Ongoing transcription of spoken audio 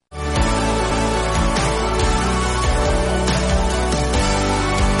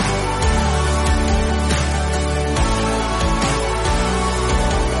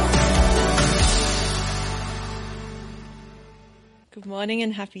morning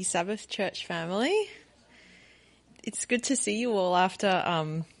and happy Sabbath, church family. It's good to see you all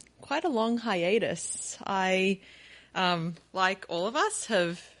after quite a long hiatus. I, like all of us,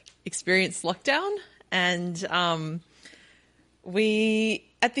 have experienced lockdown, and we,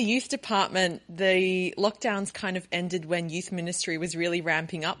 at the youth department, the lockdowns kind of ended when youth ministry was really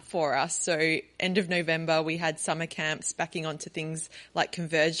ramping up for us. So end of November, we had summer camps backing onto things like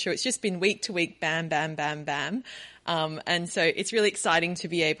Converge. So it's just been week to week, bam, bam, bam, bam. And so it's really exciting to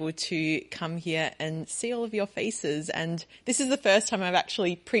be able to come here and see all of your faces. And this is the first time I'm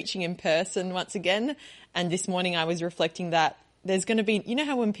actually preaching in person once again. And this morning I was reflecting that there's going to be, you know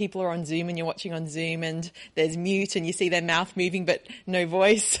how when people are on Zoom and you're watching on Zoom and there's mute and you see their mouth moving but no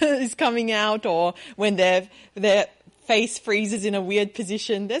voice is coming out, or when their face freezes in a weird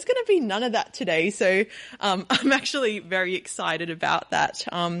position, there's going to be none of that today. So I'm actually very excited about that.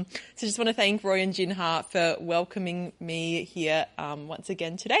 So just want to thank Roy and Jinha for welcoming me here once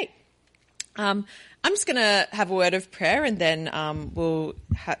again today. I'm just going to have a word of prayer and then we'll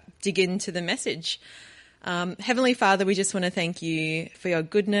dig into the message. Heavenly Father, we just want to thank you for your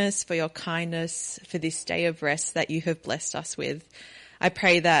goodness, for your kindness, for this day of rest that you have blessed us with. I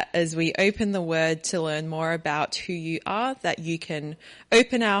pray that as we open the word to learn more about who you are, that you can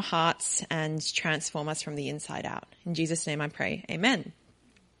open our hearts and transform us from the inside out. In Jesus' name I pray. Amen.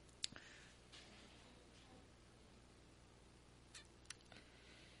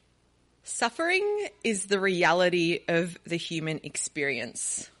 Suffering is the reality of the human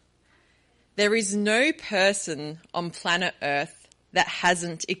experience. There is no person on planet Earth that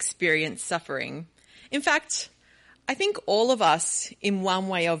hasn't experienced suffering. In fact, I think all of us, in one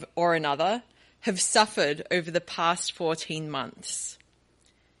way or another, have suffered over the past 14 months.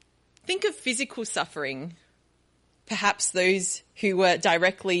 Think of physical suffering, perhaps those who were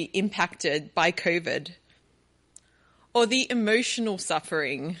directly impacted by COVID, or the emotional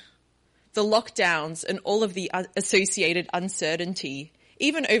suffering, the lockdowns and all of the associated uncertainty.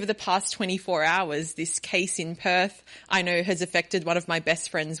 Even over the past 24 hours, this case in Perth, I know, has affected one of my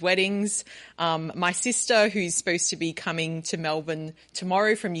best friend's weddings. My sister, who's supposed to be coming to Melbourne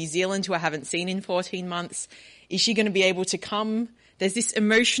tomorrow from New Zealand, who I haven't seen in 14 months, is she going to be able to come? There's this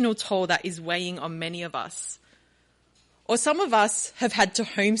emotional toll that is weighing on many of us. Or some of us have had to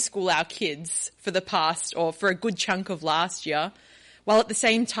homeschool our kids for the past, or for a good chunk of last year, while at the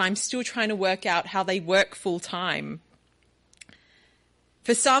same time still trying to work out how they work full time.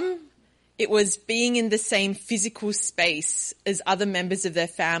 For some, it was being in the same physical space as other members of their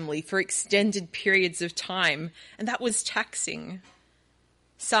family for extended periods of time, and that was taxing.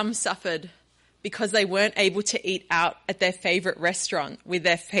 Some suffered because they weren't able to eat out at their favourite restaurant with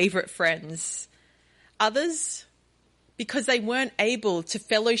their favourite friends. Others, because they weren't able to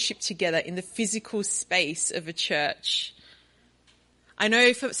fellowship together in the physical space of a church. I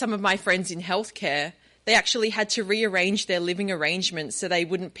know for some of my friends in healthcare, they actually had to rearrange their living arrangements so they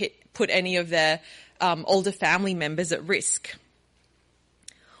wouldn't put any of their older family members at risk.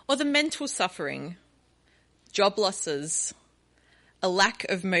 Or the mental suffering, job losses, a lack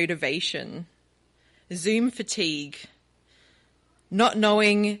of motivation, Zoom fatigue, not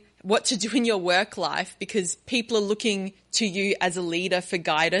knowing what to do in your work life because people are looking to you as a leader for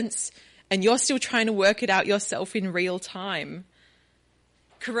guidance and you're still trying to work it out yourself in real time.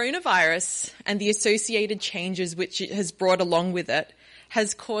 Coronavirus and the associated changes which it has brought along with it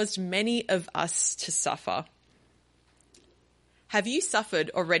has caused many of us to suffer. Have you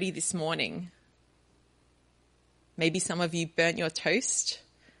suffered already this morning? Maybe some of you burnt your toast,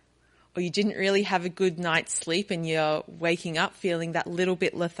 or you didn't really have a good night's sleep and you're waking up feeling that little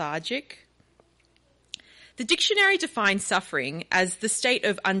bit lethargic. The dictionary defines suffering as the state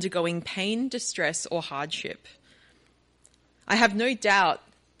of undergoing pain, distress, or hardship. I have no doubt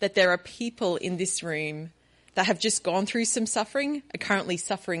that there are people in this room that have just gone through some suffering, are currently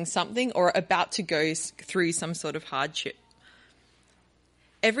suffering something, or are about to go through some sort of hardship.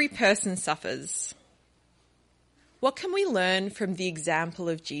 Every person suffers. What can we learn from the example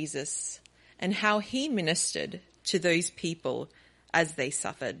of Jesus and how he ministered to those people as they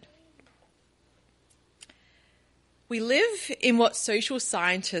suffered? We live in what social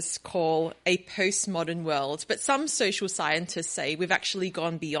scientists call a postmodern world, but some social scientists say we've actually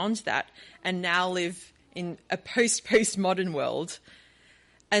gone beyond that and now live in a postmodern world.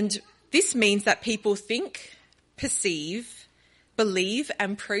 And this means that people think, perceive, believe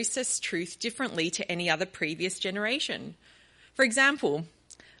and process truth differently to any other previous generation. For example,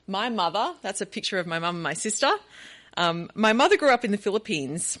 my mother, that's a picture of my mum and my sister. My mother grew up in the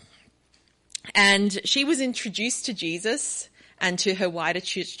Philippines. And she was introduced to Jesus and to her wider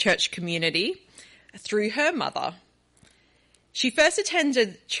church community through her mother. She first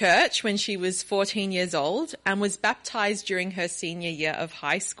attended church when she was 14 years old and was baptized during her senior year of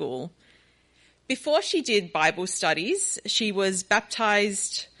high school. Before she did Bible studies, she was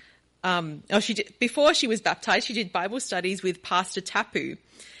baptized. Before she was baptized, she did Bible studies with Pastor Tapu.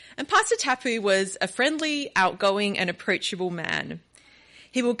 And Pastor Tapu was a friendly, outgoing and approachable man.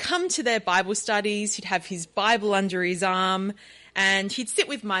 He would come to their Bible studies, he'd have his Bible under his arm, and he'd sit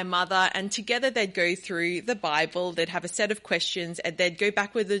with my mother, and together they'd go through the Bible. They'd have a set of questions, and they'd go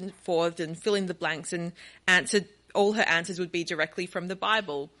backward and forth and fill in the blanks, and all her answers would be directly from the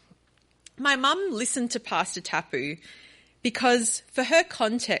Bible. My mum listened to Pastor Tapu because for her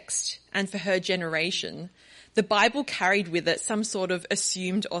context and for her generation, the Bible carried with it some sort of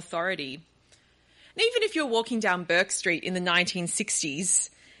assumed authority. And even if you're walking down Burke Street in the 1960s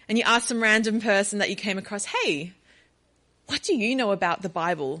and you ask some random person that you came across, hey, what do you know about the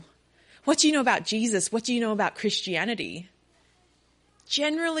Bible? What do you know about Jesus? What do you know about Christianity?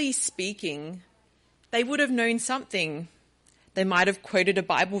 Generally speaking, they would have known something. They might have quoted a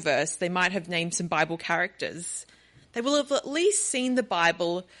Bible verse. They might have named some Bible characters. They will have at least seen the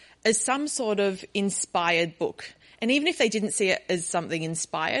Bible as some sort of inspired book. And even if they didn't see it as something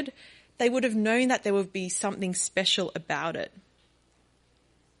inspired, they would have known that there would be something special about it.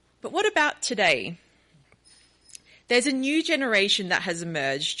 But what about today? There's a new generation that has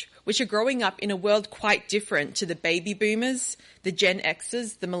emerged, which are growing up in a world quite different to the baby boomers, the Gen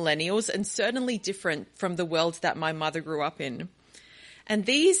Xers, the millennials, and certainly different from the world that my mother grew up in. And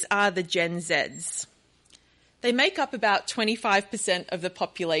these are the Gen Zs. They make up about 25% of the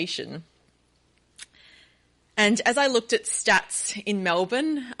population. And as I looked at stats in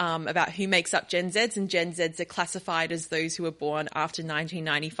Melbourne about who makes up Gen Zs, and Gen Zs are classified as those who were born after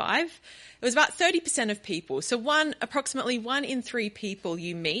 1995, it was about 30% of people. So approximately 1 in 3 people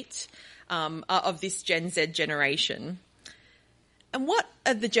you meet are of this Gen Z generation. And what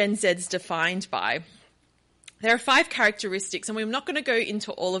are the Gen Zs defined by? There are 5 characteristics, and we're not going to go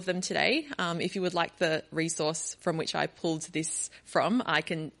into all of them today. If you would like the resource from which I pulled this from, I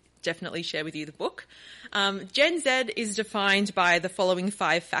can definitely share with you the book. Gen Z is defined by the following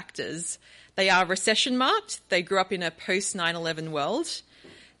 5 factors. They are recession marked. They grew up in a post 9/11 world.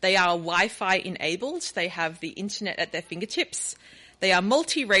 They are Wi-Fi enabled. They have the internet at their fingertips. They are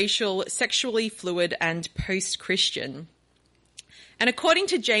multiracial, sexually fluid, and post-Christian. And according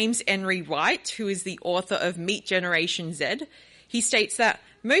to James Henry White, who is the author of Meet Generation Z, he states that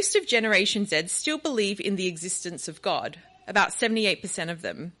most of Generation Z still believe in the existence of God, about 78% of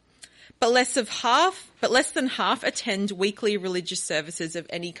them. But less than half attend weekly religious services of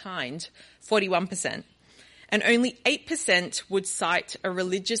any kind, 41%. And only 8% would cite a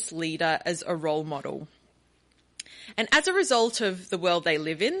religious leader as a role model. And as a result of the world they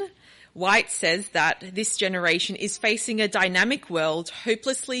live in, White says that this generation is facing a dynamic world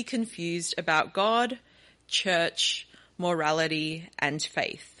hopelessly confused about God, church, morality, and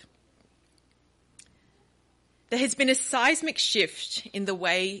faith. There has been a seismic shift in the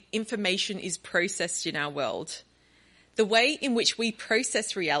way information is processed in our world. The way in which we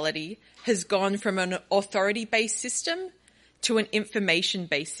process reality has gone from an authority-based system to an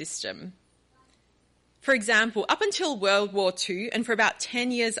information-based system. For example, up until World War II and for about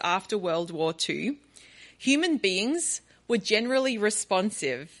 10 years after World War II, human beings were generally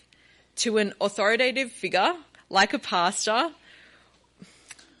responsive to an authoritative figure like a pastor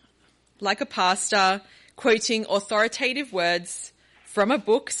quoting authoritative words from a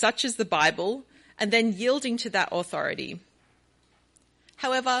book such as the Bible and then yielding to that authority.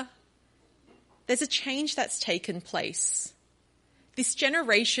 However, there's a change that's taken place. This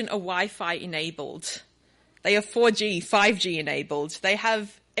generation are Wi-Fi enabled. They are 4G, 5G enabled.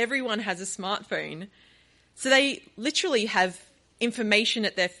 Everyone has a smartphone. So they literally have information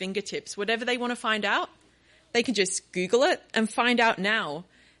at their fingertips. Whatever they want to find out, they can just Google it and find out now.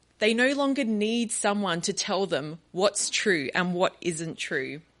 They no longer need someone to tell them what's true and what isn't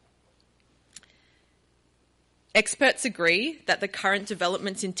true. Experts agree that the current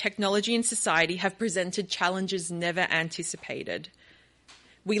developments in technology and society have presented challenges never anticipated.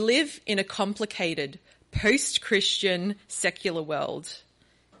 We live in a complicated, post-Christian, secular world.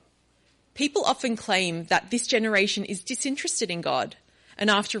 People often claim that this generation is disinterested in God, and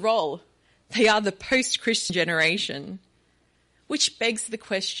after all, they are the post-Christian generation. Which begs the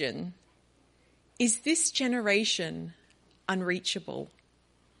question, is this generation unreachable?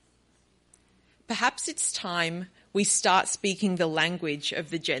 Perhaps it's time we start speaking the language of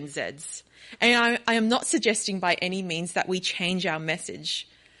the Gen Zs. And I am not suggesting by any means that we change our message,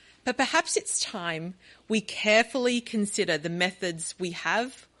 but perhaps it's time we carefully consider the methods we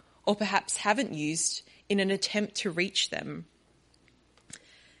have or perhaps haven't used in an attempt to reach them.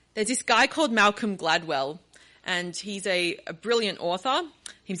 There's this guy called Malcolm Gladwell, and he's a brilliant author.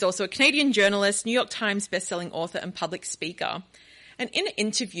 He's also a Canadian journalist, New York Times bestselling author and public speaker. And in an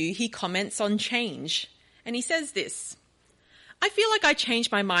interview, he comments on change. And he says this: "I feel like I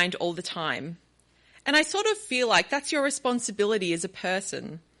change my mind all the time. And I sort of feel like that's your responsibility as a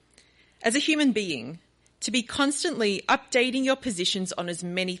person, as a human being, to be constantly updating your positions on as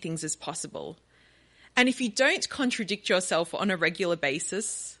many things as possible. And if you don't contradict yourself on a regular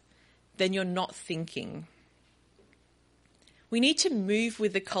basis, then you're not thinking." We need to move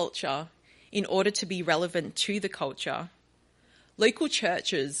with the culture in order to be relevant to the culture. Local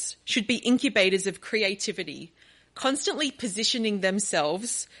churches should be incubators of creativity, constantly positioning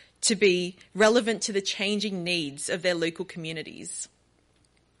themselves to be relevant to the changing needs of their local communities.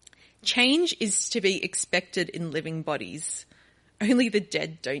 Change is to be expected in living bodies. Only the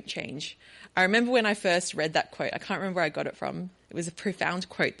dead don't change. I remember when I first read that quote, I can't remember where I got it from. It was a profound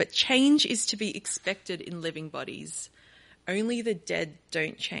quote, but change is to be expected in living bodies. Only the dead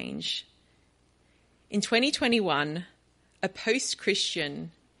don't change. In 2021, a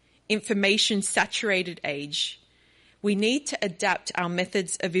post-Christian, information-saturated age, we need to adapt our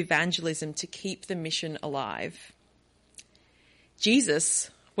methods of evangelism to keep the mission alive.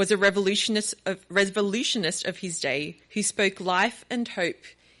 Jesus was a revolutionist of his day who spoke life and hope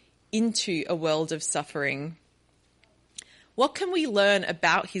into a world of suffering. What can we learn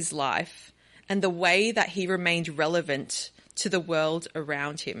about his life and the way that he remained relevant to the world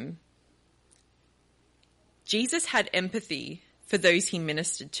around him? Jesus had empathy for those he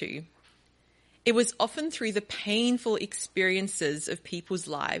ministered to. It was often through the painful experiences of people's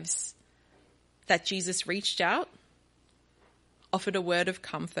lives that Jesus reached out, offered a word of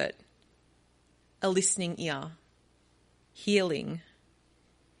comfort, a listening ear, healing.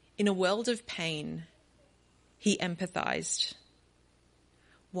 In a world of pain, he empathized.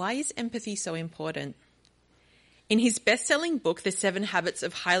 Why is empathy so important? In his best-selling book, The 7 Habits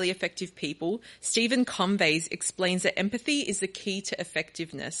of Highly Effective People, Stephen Conveys explains that empathy is the key to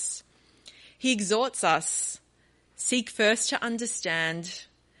effectiveness. He exhorts us, seek first to understand,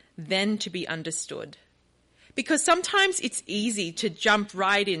 then to be understood. Because sometimes it's easy to jump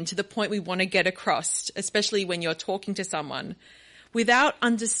right into the point we want to get across, especially when you're talking to someone, without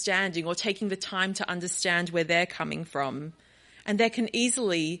understanding or taking the time to understand where they're coming from. And there can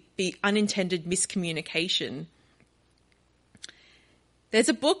easily be unintended miscommunication. There's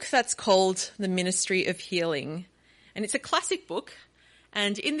a book that's called The Ministry of Healing, and it's a classic book.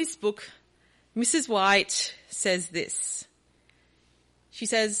 And in this book, Mrs. White says this. She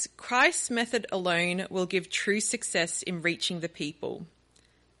says, "Christ's method alone will give true success in reaching the people.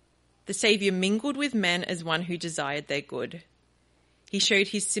 The Saviour mingled with men as one who desired their good. He showed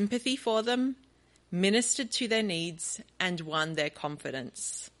his sympathy for them, ministered to their needs, and won their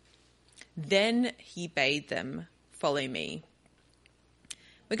confidence. Then he bade them, 'Follow me.'"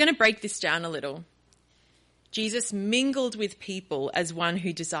 We're going to break this down a little. Jesus mingled with people as one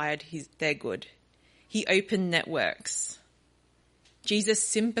who desired their good. He opened networks. Jesus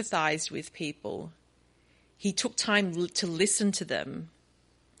sympathized with people. He took time to listen to them.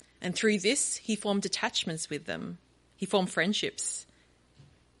 And through this, he formed attachments with them. He formed friendships.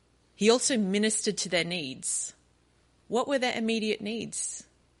 He also ministered to their needs. What were their immediate needs?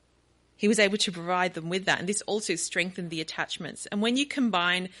 He was able to provide them with that, and this also strengthened the attachments. And when you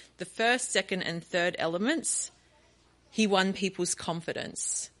combine the first, second, and third elements, he won people's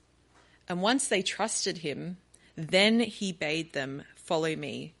confidence. And once they trusted him, then he bade them, "Follow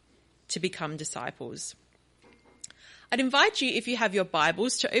me," to become disciples. I'd invite you, if you have your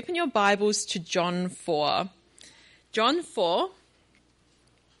Bibles, to open your Bibles to John 4. John 4.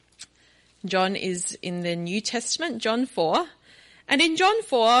 John is in the New Testament, John 4. And in John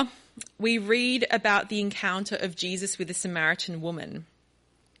 4, we read about the encounter of Jesus with a Samaritan woman.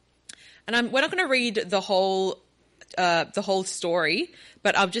 And we're not going to read the whole story,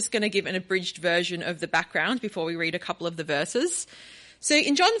 but I'm just going to give an abridged version of the background before we read a couple of the verses. So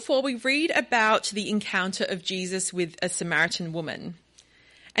in John 4, we read about the encounter of Jesus with a Samaritan woman.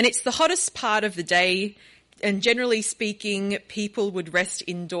 And it's the hottest part of the day, and generally speaking, people would rest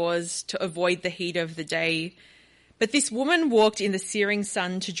indoors to avoid the heat of the day. But this woman walked in the searing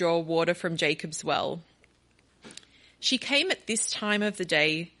sun to draw water from Jacob's well. She came at this time of the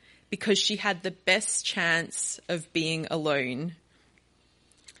day because she had the best chance of being alone.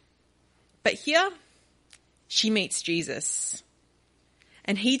 But here, she meets Jesus,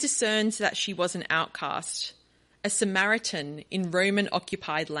 and he discerns that she was an outcast, a Samaritan in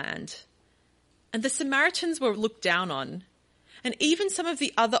Roman-occupied land. And the Samaritans were looked down on, and even some of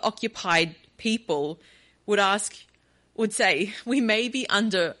the other occupied people would ask, would say, we may be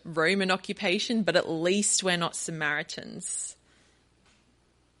under Roman occupation, but at least we're not Samaritans.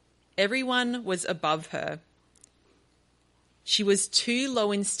 Everyone was above her. She was too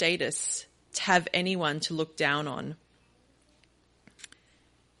low in status to have anyone to look down on.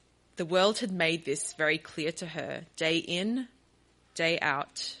 The world had made this very clear to her, day in, day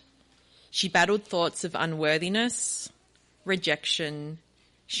out. She battled thoughts of unworthiness, rejection,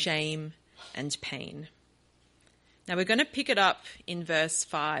 shame, and pain. Now we're going to pick it up in verse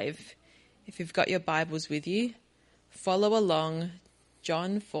 5. If you've got your Bibles with you, follow along.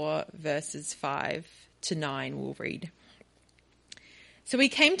 John 4 verses 5 to 9 we'll read. So we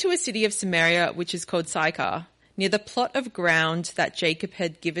came to a city of Samaria which is called Sychar, near the plot of ground that Jacob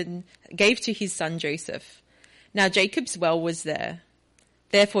gave to his son Joseph. Now Jacob's well was there.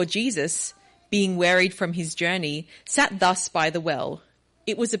 Therefore Jesus, being wearied from his journey, sat thus by the well.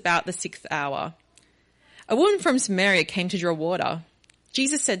 It was about the 6th hour. A woman from Samaria came to draw water.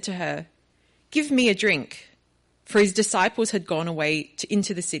 Jesus said to her, "Give me a drink," for his disciples had gone away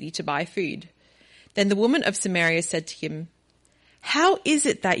into the city to buy food. Then the woman of Samaria said to him, "How is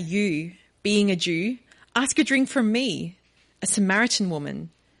it that you, being a Jew, ask a drink from me, a Samaritan woman?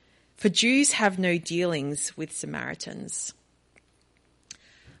 For Jews have no dealings with Samaritans." I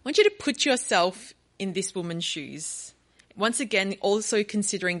want you to put yourself in this woman's shoes. Once again, also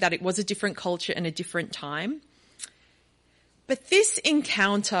considering that it was a different culture and a different time. But this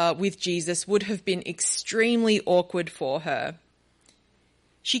encounter with Jesus would have been extremely awkward for her.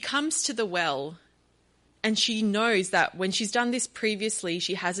 She comes to the well and she knows that when she's done this previously,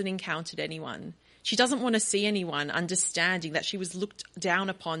 she hasn't encountered anyone. She doesn't want to see anyone, understanding that she was looked down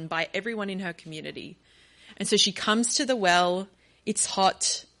upon by everyone in her community. And so she comes to the well, it's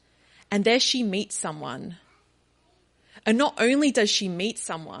hot, and there she meets someone. And not only does she meet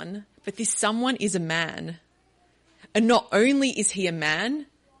someone, but this someone is a man. And not only is he a man,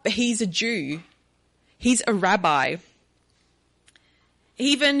 but he's a Jew. He's a rabbi.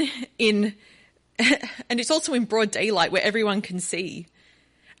 Even in, and it's also in broad daylight where everyone can see.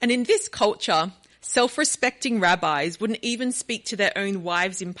 And in this culture, self-respecting rabbis wouldn't even speak to their own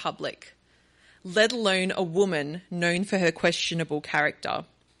wives in public, let alone a woman known for her questionable character.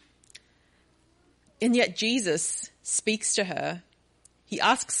 And yet Jesus speaks to her. He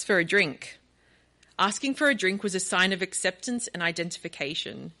asks for a drink. Asking for a drink was a sign of acceptance and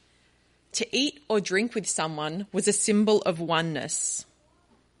identification. To eat or drink with someone was a symbol of oneness.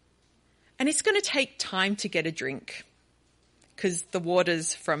 And it's going to take time to get a drink because the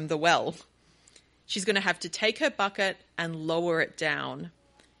water's from the well. She's going to have to take her bucket and lower it down.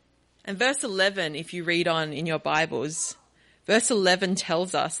 And verse 11, if you read on in your Bibles, verse 11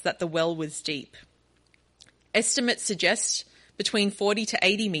 tells us that the well was deep. Estimates suggest between 40 to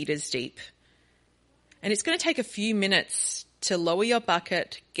 80 meters deep. And it's going to take a few minutes to lower your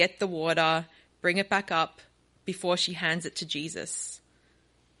bucket, get the water, bring it back up before she hands it to Jesus.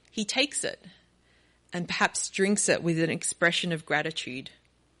 He takes it and perhaps drinks it with an expression of gratitude.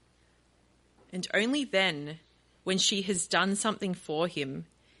 And only then, when she has done something for him,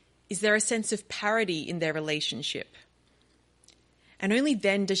 is there a sense of parity in their relationship. And only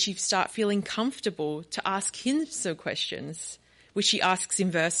then does she start feeling comfortable to ask him some questions, which she asks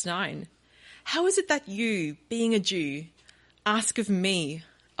in verse 9. How is it that you, being a Jew, ask of me,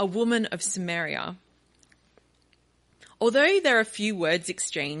 a woman of Samaria? Although there are few words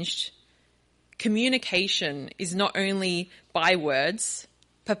exchanged, communication is not only by words,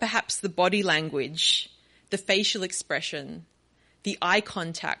 but perhaps the body language, the facial expression, the eye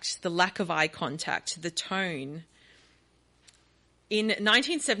contact, the lack of eye contact, the tone. In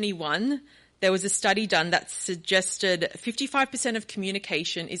 1971, there was a study done that suggested 55% of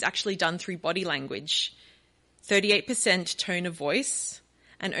communication is actually done through body language, 38% tone of voice,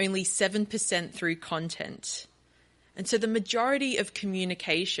 and only 7% through content. And so the majority of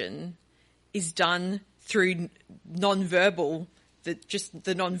communication is done through non-verbal,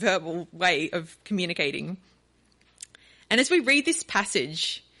 the non-verbal way of communicating. And as we read this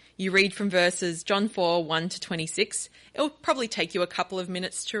passage, you read from verses John 4, 1 to 26. It'll probably take you a couple of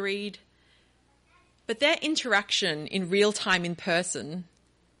minutes to read. But their interaction in real time in person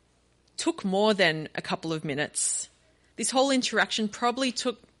took more than a couple of minutes. This whole interaction probably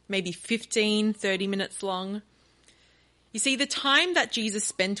took maybe 15, 30 minutes long. You see, the time that Jesus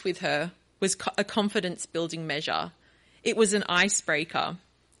spent with her was a confidence-building measure. It was an icebreaker.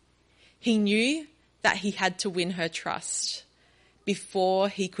 He knew that he had to win her trust before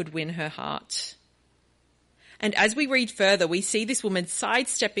he could win her heart. And as we read further, we see this woman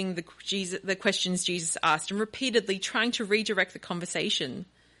sidestepping the questions Jesus asked and repeatedly trying to redirect the conversation.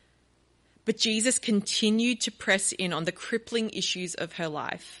 But Jesus continued to press in on the crippling issues of her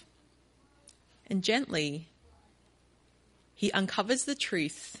life. And gently, he uncovers the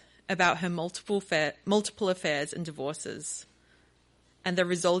truth about her multiple affairs and divorces and the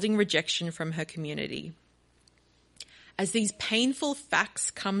resulting rejection from her community. As these painful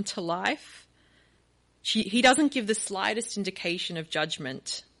facts come to life, he doesn't give the slightest indication of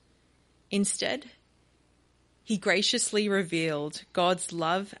judgment. Instead, he graciously revealed God's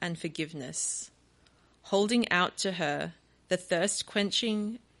love and forgiveness, holding out to her the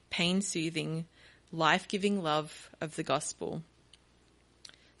thirst-quenching, pain-soothing, life-giving love of the gospel.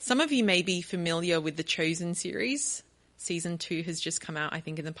 Some of you may be familiar with the Chosen series. Season 2 has just come out, I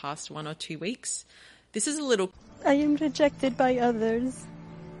think, in the past 1 or 2 weeks. This is a little... I am rejected by others.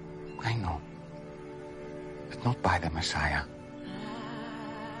 I know, but not by the Messiah.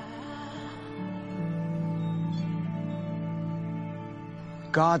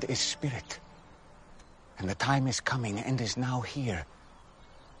 God is spirit, and the time is coming and is now here,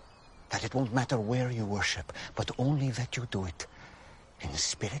 that it won't matter where you worship, but only that you do it in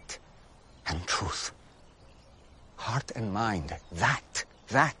spirit and truth. Heart and mind,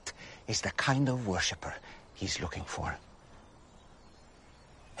 that is the kind of worshipper he's looking for.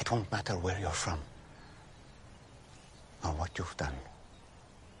 It won't matter where you're from or what you've done.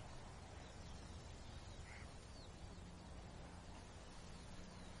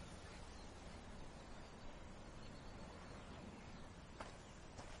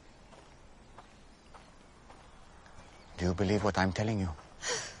 Do you believe what I'm telling you?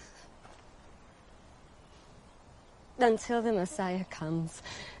 Until the Messiah comes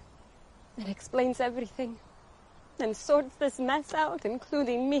and explains everything and sorts this mess out,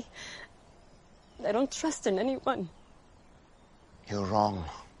 including me, I don't trust in anyone. You're wrong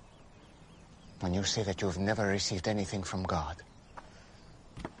when you say that you've never received anything from God.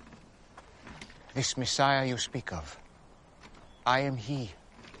 This Messiah you speak of, I am he.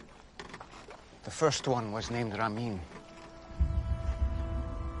 The first one was named Ramin.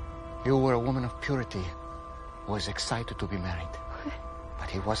 You were a woman of purity who was excited to be married.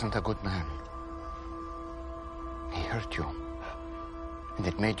 But he wasn't a good man. He hurt you. And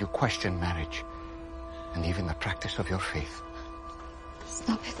it made you question marriage and even the practice of your faith.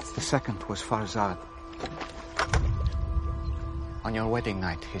 Stop it. The second was Farzad. On your wedding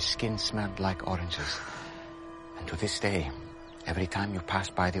night, his skin smelled like oranges. And to this day, every time you pass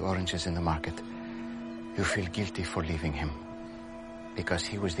by the oranges in the market, you feel guilty for leaving him. Because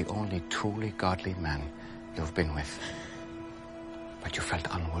he was the only truly godly man you've been with. But you felt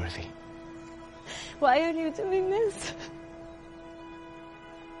unworthy. Why are you doing this?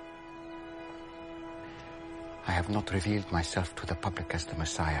 I have not revealed myself to the public as the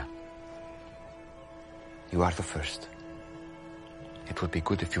Messiah. You are the first. It would be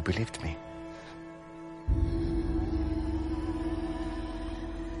good if you believed me.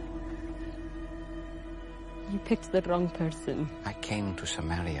 You picked the wrong person. I came to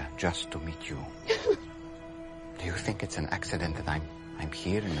Samaria just to meet you. Do you think it's an accident that I'm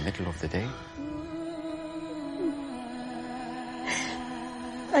here in the middle of the day?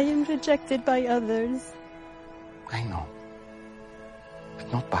 I am rejected by others. I know,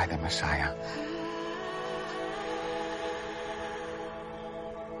 but not by the Messiah.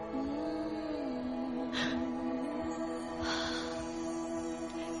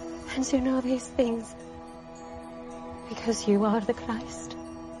 And you know these things because you are the Christ.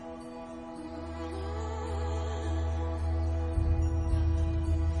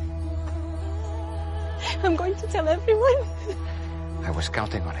 I'm going to tell everyone. I was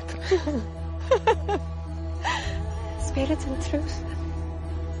counting on it. Spirit and truth.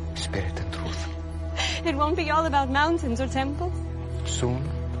 Spirit and truth. It won't be all about mountains or temples. Soon,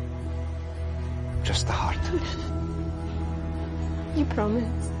 just the heart. You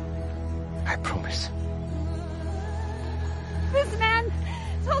promise. I promise. This man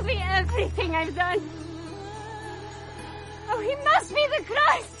told me everything I've done. Oh, he must be the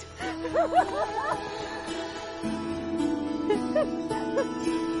Christ.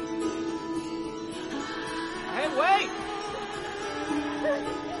 Hey, wait!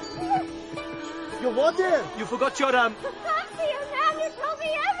 You what there? You forgot your, Fancy a man who told me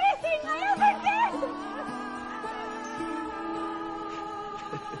everything I ever did!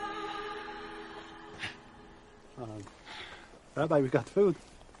 Rabbi, we got food.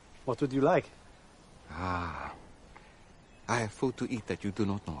 What would you like? Ah, I have food to eat that you do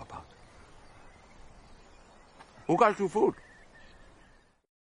not know about. Who got you food?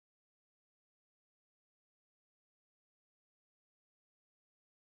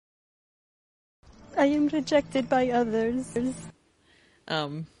 I am rejected by others.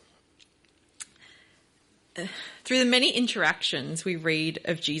 Through the many interactions we read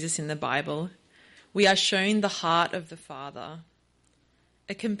of Jesus in the Bible, we are shown the heart of the Father,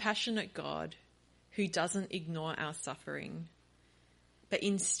 a compassionate God who doesn't ignore our suffering, but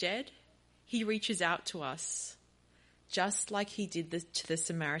instead he reaches out to us, just like he did to the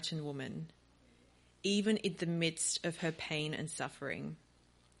Samaritan woman, even in the midst of her pain and suffering.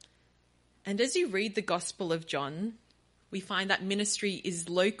 And as you read the Gospel of John, we find that ministry is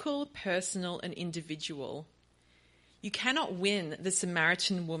local, personal, and individual. You cannot win the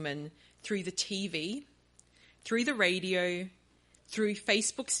Samaritan woman through the TV, through the radio, through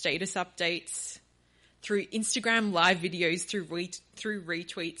Facebook status updates, through Instagram live videos, through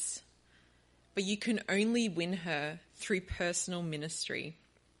retweets, but you can only win her through personal ministry.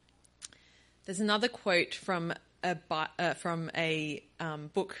 There's another quote from a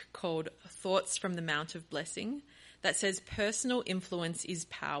book called Thoughts from the Mount of Blessing that says, "Personal influence is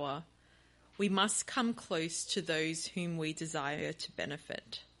power. We must come close to those whom we desire to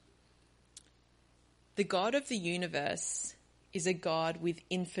benefit." The God of the universe is a God with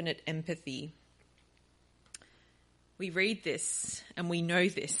infinite empathy. We read this and we know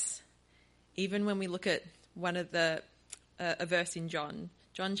this, even when we look at one of a verse in John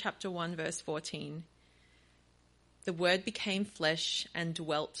chapter 1, verse 14. The Word became flesh and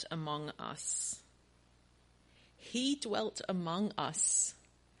dwelt among us. He dwelt among us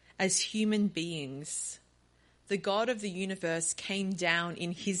as human beings. The God of the universe came down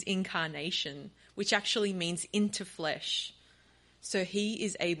in his incarnation, which actually means into flesh, so he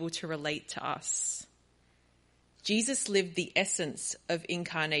is able to relate to us. Jesus lived the essence of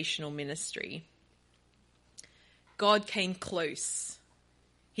incarnational ministry. God came close.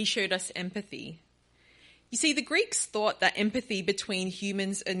 He showed us empathy. You see, the Greeks thought that empathy between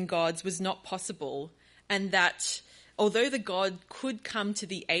humans and gods was not possible, and that although the God could come to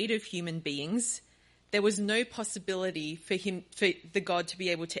the aid of human beings, there was no possibility for the God to be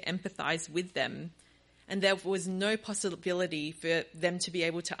able to empathize with them, and there was no possibility for them to be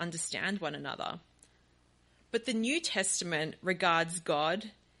able to understand one another. But the New Testament regards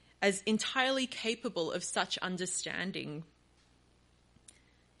God as entirely capable of such understanding.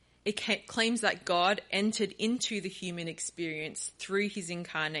 It claims that God entered into the human experience through his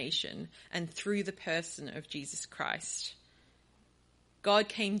incarnation and through the person of Jesus Christ. God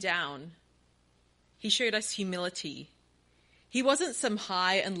came down. He showed us humility. He wasn't some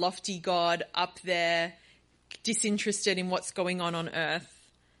high and lofty God up there, disinterested in what's going on earth.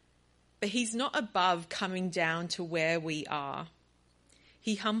 But he's not above coming down to where we are.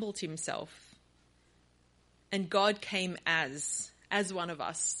 He humbled himself. And God came as one of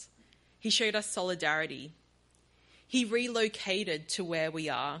us. He showed us solidarity. He relocated to where we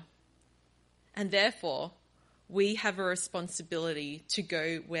are. And therefore, we have a responsibility to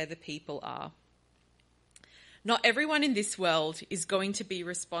go where the people are. Not everyone in this world is going to be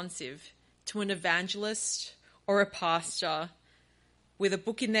responsive to an evangelist or a pastor with a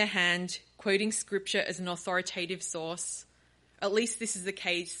book in their hand, quoting scripture as an authoritative source. At least this is the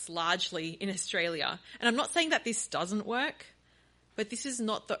case largely in Australia. And I'm not saying that this doesn't work, but this is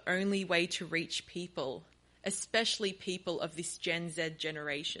not the only way to reach people, especially people of this Gen Z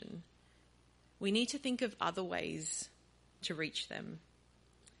generation. We need to think of other ways to reach them.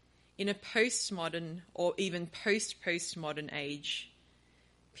 In a postmodern or even post-postmodern age,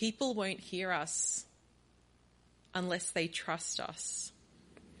 people won't hear us unless they trust us.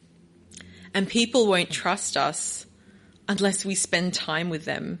 And people won't trust us unless we spend time with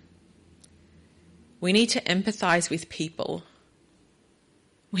them. We need to empathize with people.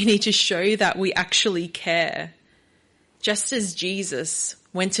 We need to show that we actually care. Just as Jesus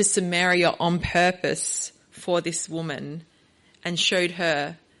went to Samaria on purpose for this woman and showed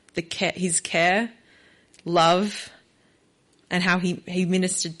her his care, love, and how he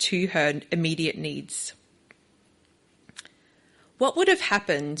ministered to her immediate needs. What would have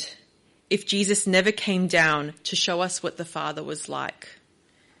happened if Jesus never came down to show us what the Father was like?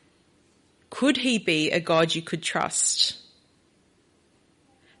 Could he be a God you could trust?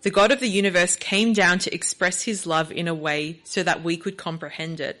 The God of the universe came down to express his love in a way so that we could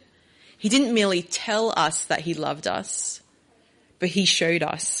comprehend it. He didn't merely tell us that he loved us, but he showed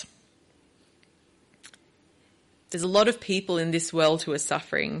us. There's a lot of people in this world who are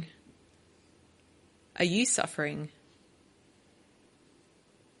suffering. Are you suffering?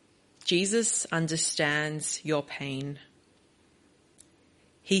 Jesus understands your pain.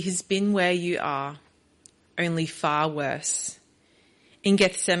 He has been where you are, only far worse. In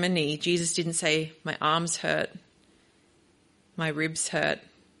Gethsemane, Jesus didn't say, "My arms hurt, my ribs hurt,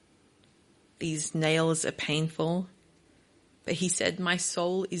 these nails are painful," but he said, "My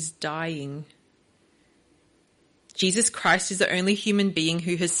soul is dying." Jesus Christ is the only human being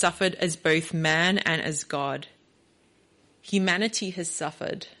who has suffered as both man and as God. Humanity has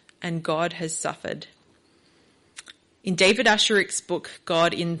suffered and God has suffered. In David Asscherick's book,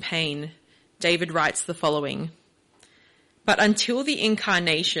 God in Pain, David writes the following: "But until the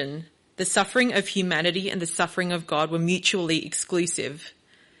incarnation, the suffering of humanity and the suffering of God were mutually exclusive.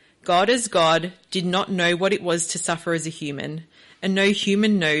 God as God did not know what it was to suffer as a human, and no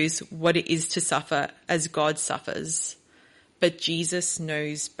human knows what it is to suffer as God suffers. But Jesus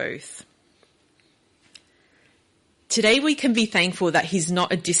knows both." Today we can be thankful that he's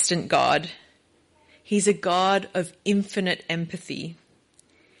not a distant God. He's a God of infinite empathy.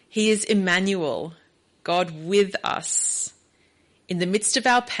 He is Emmanuel, God with us. In the midst of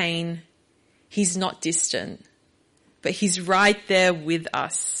our pain, he's not distant, but he's right there with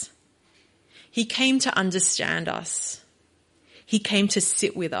us. He came to understand us. He came to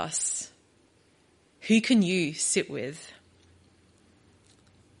sit with us. Who can you sit with?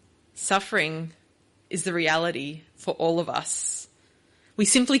 Suffering is the reality for all of us. We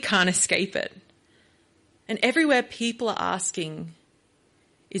simply can't escape it. And everywhere people are asking,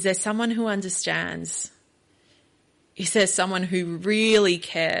 is there someone who understands? Is there someone who really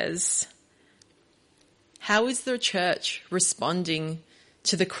cares? How is the church responding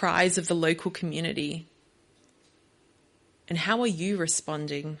to the cries of the local community? And how are you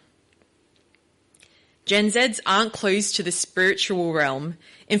responding? Gen Zs aren't closed to the spiritual realm.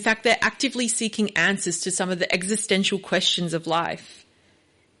 In fact, they're actively seeking answers to some of the existential questions of life.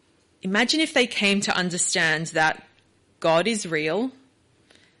 Imagine if they came to understand that God is real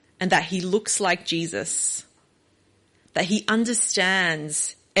and that he looks like Jesus, that he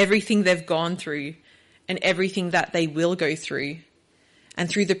understands everything they've gone through and everything that they will go through, and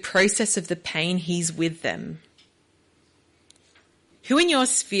through the process of the pain, he's with them. Who in your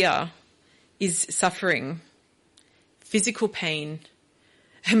sphere is suffering? Physical pain,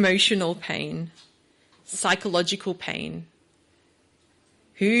 emotional pain, psychological pain?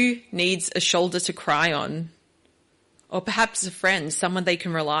 Who needs a shoulder to cry on? Or perhaps a friend, someone they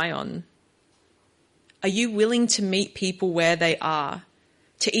can rely on? Are you willing to meet people where they are,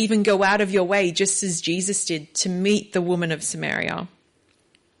 to even go out of your way, just as Jesus did, to meet the woman of Samaria?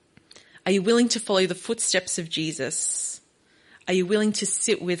 Are you willing to follow the footsteps of Jesus? Are you willing to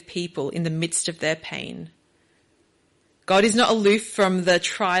sit with people in the midst of their pain? God is not aloof from the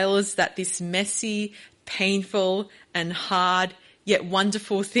trials that this messy, painful, and hard, yet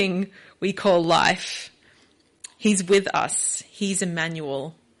wonderful thing we call life. He's with us. He's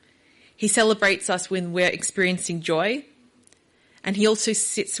Emmanuel. He celebrates us when we're experiencing joy, and he also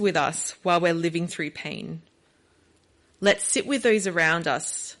sits with us while we're living through pain. Let's sit with those around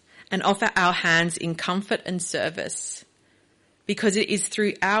us and offer our hands in comfort and service, because it is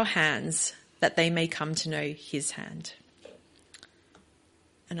through our hands that they may come to know his hand.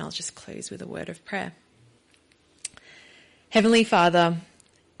 And I'll just close with a word of prayer. Heavenly Father,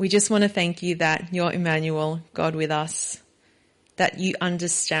 we just want to thank you that you're Emmanuel, God with us, that you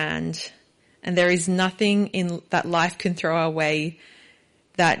understand, and there is nothing in that life can throw our way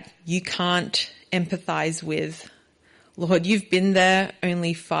that you can't empathize with. Lord, you've been there,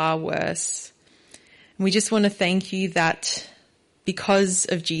 only far worse. And we just want to thank you that because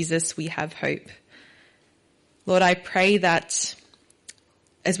of Jesus, we have hope. Lord, I pray that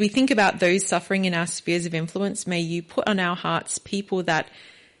as we think about those suffering in our spheres of influence, may you put on our hearts people that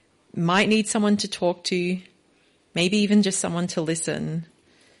might need someone to talk to, maybe even just someone to listen.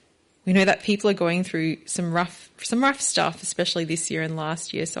 We know that people are going through some rough stuff, especially this year and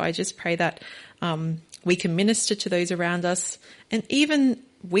last year. So I just pray that we can minister to those around us, and even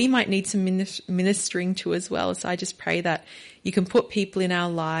we might need some ministering to as well. So I just pray that you can put people in our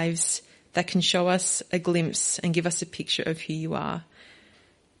lives that can show us a glimpse and give us a picture of who you are.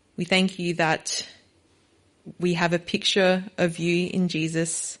 We thank you that we have a picture of you in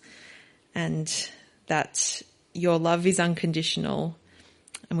Jesus, and that your love is unconditional.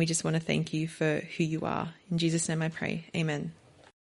 And we just want to thank you for who you are. In Jesus' name I pray. Amen.